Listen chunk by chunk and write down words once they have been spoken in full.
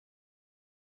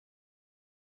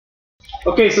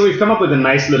Okay, so we've come up with a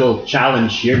nice little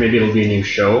challenge here. Maybe it'll be a new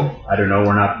show. I don't know,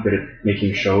 we're not good at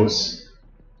making shows.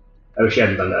 I wish I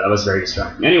hadn't done that, that was very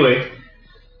distracting. Anyway,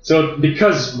 so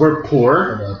because we're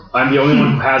poor, I'm the only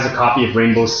one who has a copy of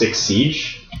Rainbow Six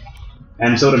Siege.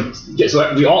 And so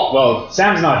we all, well,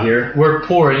 Sam's not here. We're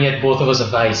poor and yet both of us have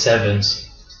i7s.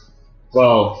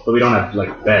 Well, but we don't have,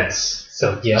 like, beds.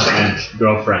 So, yeah. And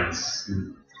girlfriends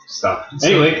and stuff.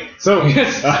 Anyway, so,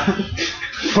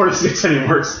 before this gets any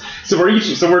worse. So we're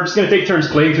just gonna take turns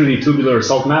playing through the Tubular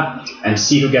assault map and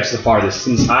see who gets the farthest.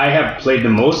 Since I have played the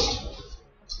most,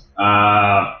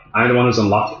 I'm the one who's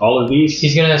unlocked all of these.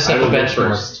 He's gonna set the bench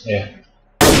first. Yeah.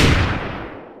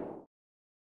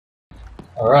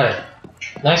 Alright.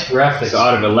 Nice graphics. So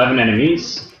out of 11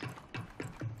 enemies,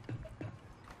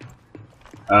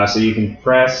 so you can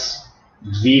press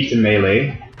V to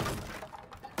melee.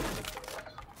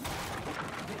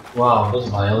 Wow, that was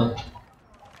violent.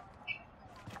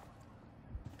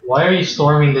 Why are you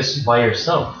storming this by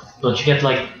yourself? Don't you get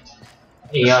like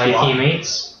AI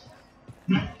teammates?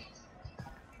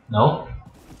 No?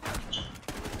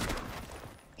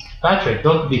 Patrick,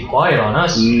 don't be quiet on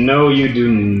us. No, you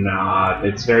do not.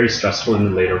 It's very stressful in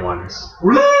the later ones.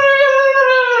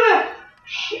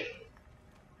 Shit.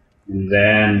 And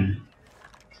then...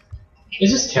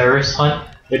 Is this Terrorist Hunt?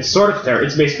 It's sort of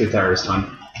it's basically Terrorist Hunt.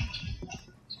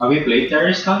 Have we played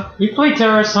Terrorist Hunt? We played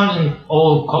Terrorist Hunt in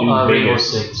old Rainbow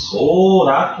Six. Oh,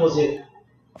 that was it.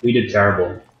 We did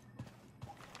terrible.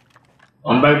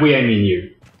 And by we, I mean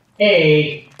you.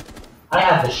 Hey, I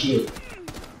have the shield.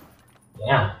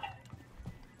 Damn.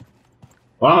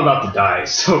 Well, I'm about to die,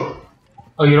 so...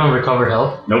 Oh, you don't recover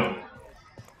health? Nope.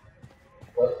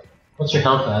 What's your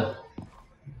health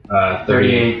at?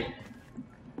 38.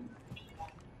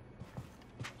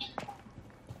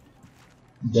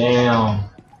 Damn.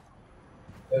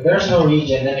 If there's no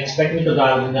regen, then expect me to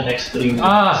die within the next 3 minutes.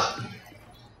 Ah!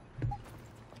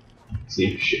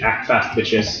 See, act fast,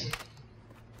 bitches.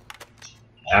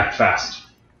 Act fast.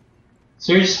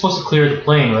 So you're just supposed to clear the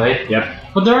plane, right? Yep.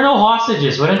 But there are no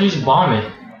hostages, why don't you just bomb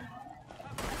it?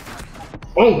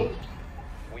 Oh!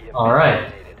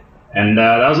 Alright. And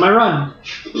that was my run.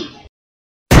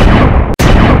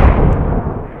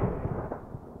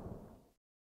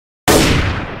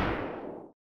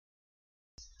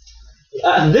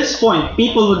 At this point,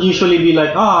 people would usually be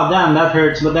like, "Oh, damn, that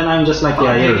hurts," but then I'm just like,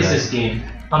 "Yeah, How you're big is right." this game?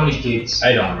 How many gigs?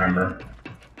 I don't remember.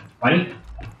 20?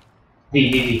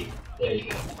 V. There you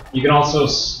go. You can also,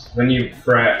 when you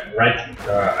press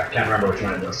I can't remember which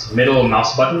one it was, middle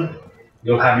mouse button,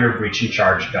 you'll have your breaching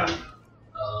charge gun.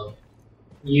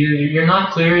 You're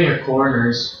not clearing your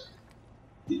corners.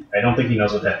 I don't think he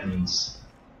knows what that means.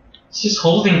 It's just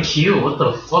holding Q, what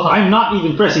the fuck? I'm not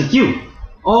even pressing Q.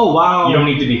 Oh wow! You don't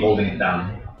need to be holding it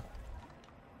down.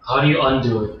 How do you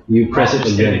undo it? You press it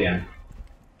Just hit again. it again.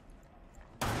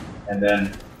 And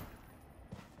then...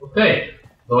 Okay.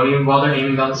 Don't even bother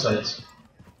aiming down the sights.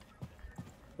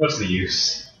 What's the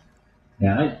use?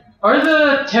 Yeah. Are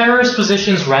the terrorist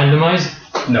positions randomized?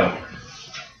 No.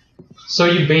 So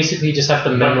you basically just have to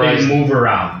But memorize... they move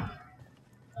around.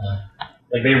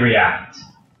 Like they react.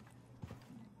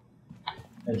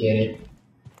 I get it.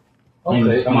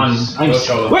 Okay. Come on, go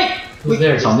Cholo. Wait! Who's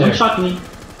there? Who's Someone there? shot me.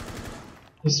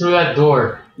 He's through that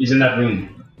door. He's in that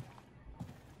room.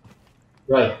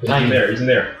 Right, He's behind in you. there, he's in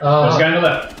there. There's a guy on the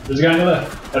left. There's a guy on the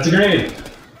left. That's a grenade.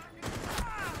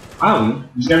 Ow!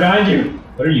 There's a guy behind you.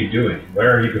 What are you doing?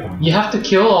 Where are you going? You have to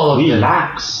kill all of them.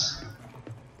 Relax.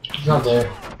 He's not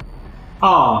there.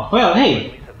 Oh, well,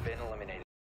 hey.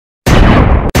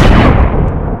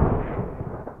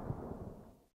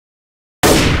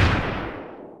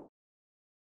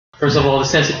 First of all, the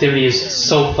sensitivity is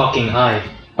so fucking high.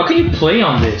 How can you play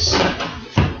on this?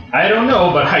 I don't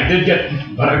know, but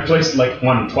I placed like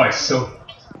one twice, so...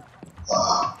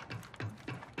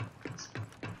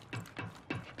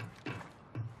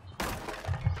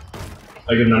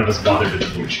 Like if none of us bothered to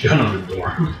put a gun on the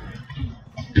door.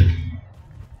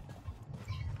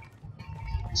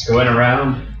 Just going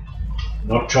around,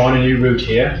 not trying a new route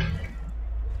here.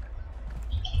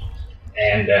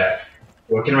 And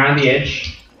working around the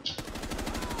edge.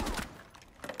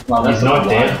 Wow, He's not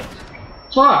dead.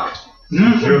 Fuck!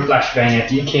 Threw a flashbang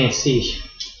at you. You can't see.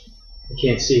 I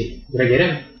can't see. Did I get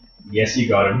him? Yes, you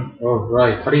got him. Oh,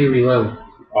 right. How do you reload?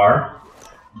 R.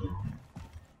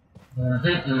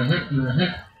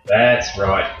 That's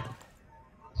right.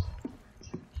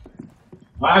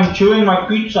 I'm chewing my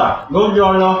pizza. Go,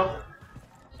 Jolo.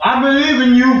 I believe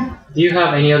in you. Do you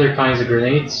have any other kinds of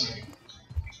grenades?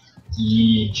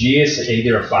 The G is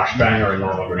either a flashbang or a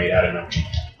normal grenade, I don't know.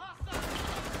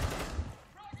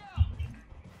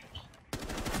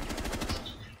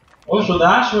 Oh, so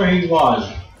that's where he was.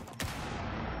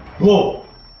 Whoa!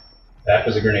 That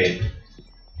was a grenade.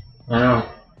 I know.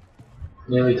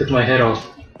 Nearly took my head off.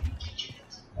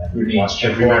 Watch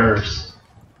every corners.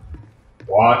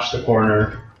 Watch the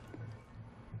corner.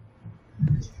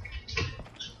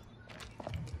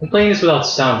 I'm playing this without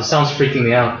sound. The sound's freaking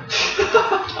me out.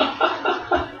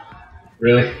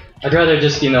 Really? I'd rather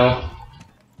just, you know...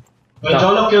 When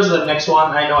Jolo kills the next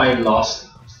one, I know I lost.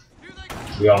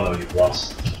 We all know you've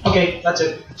lost. Okay, that's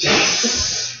it.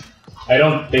 I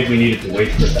don't think we needed to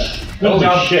wait for that. Good Holy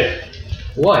job. shit.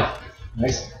 What?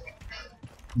 Nice.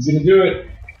 He's gonna do it.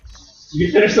 You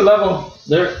can finish the level.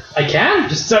 There... I can?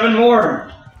 Just 7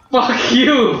 more. Fuck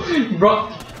you!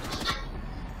 Bro...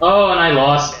 Oh, and I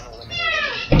lost.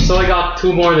 So I got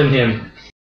 2 more than him.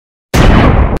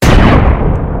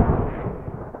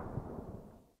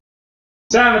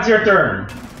 Sam, it's your turn.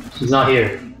 He's not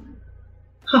here.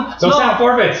 So No. Sam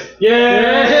forfeits. Yay!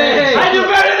 Yay! I do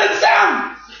better than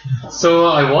Sam! So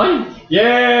I won?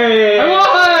 Yay! I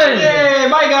won! Yay!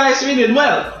 Bye guys, we did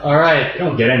well. Alright. I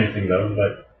don't get anything though,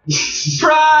 but...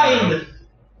 Pride!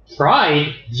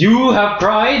 Pride? You have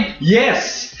pride?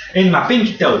 Yes! In my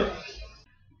pinky toe.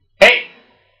 Hey!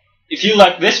 If you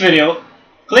like this video,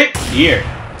 click here.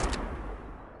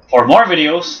 For more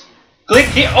videos, click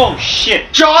here. Oh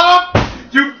shit! Shut up!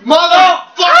 You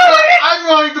motherfucker! I'm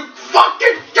going to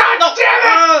fucking